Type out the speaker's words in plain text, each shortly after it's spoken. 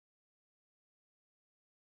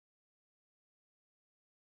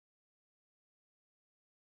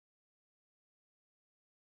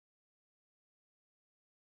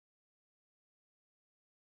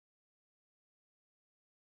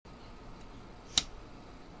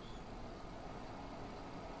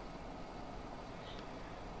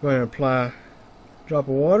Go ahead and apply a drop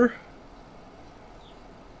of water.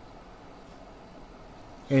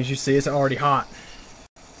 And as you see, it's already hot.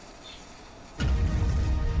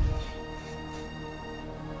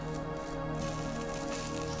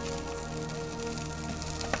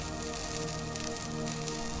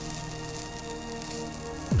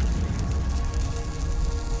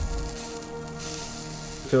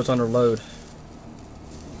 Feels under load.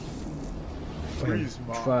 Go ahead and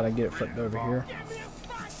try to get it flipped over here.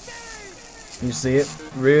 You see it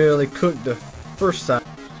really cooked the first side.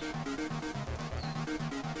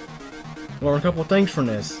 Learn a couple of things from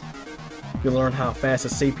this. You learn how fast the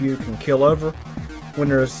CPU can kill over when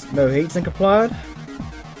there's no heatsink applied,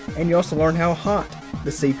 and you also learn how hot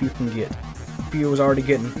the CPU can get. The CPU was already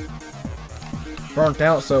getting burnt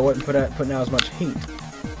out, so it wasn't putting out as much heat.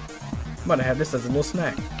 I'm about to have this as a little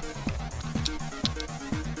snack.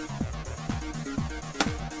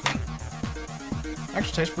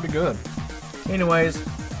 Actually tastes pretty good. Anyways, if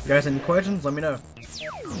you guys have any questions, let me know.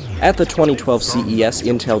 At the 2012 CES,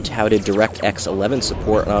 Intel touted DirectX 11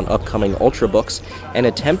 support on upcoming Ultrabooks and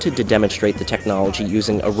attempted to demonstrate the technology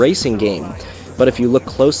using a racing game. But if you look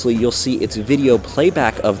closely, you'll see it's video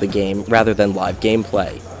playback of the game rather than live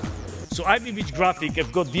gameplay. So IBVich graphic,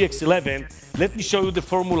 I've got DX11. Let me show you the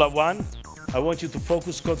Formula 1. I want you to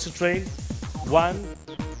focus, concentrate. 1,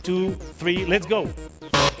 2, 3, let's go.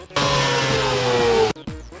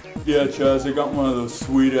 Yeah, Chaz, I got one of those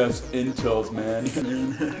sweet-ass Intels, man.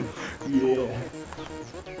 Yeah.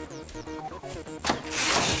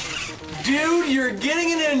 Dude, you're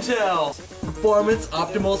getting an Intel! Performance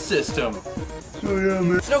Optimal System. Oh yeah,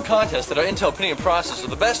 man. It's no contest that our Intel Pentium processors are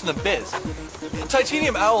the best in the biz.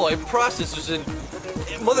 Titanium alloy processors and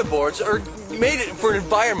motherboards are made for an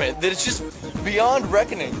environment that is just beyond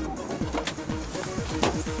reckoning.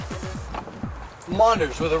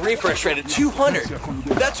 Monitors with a refresh rate of 200.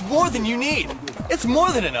 That's more than you need. It's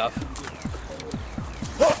more than enough.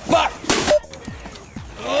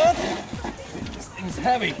 This thing's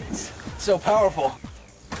heavy. It's so powerful.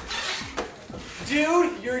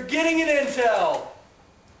 Dude, you're getting an Intel!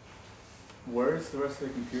 Where's the rest of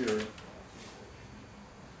the computer?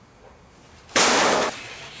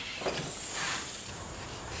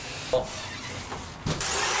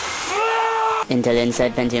 Intel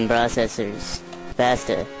Inside Pentium processors.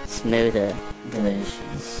 Faster, smoother,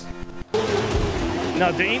 delicious.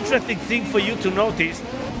 Now the interesting thing for you to notice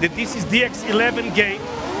that this is DX11 game.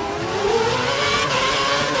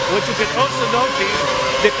 What you can also notice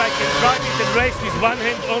that I can drive it and race with one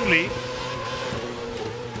hand only.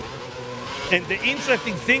 And the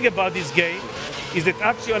interesting thing about this game is that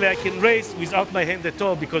actually I can race without my hand at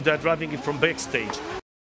all because they're driving it from backstage.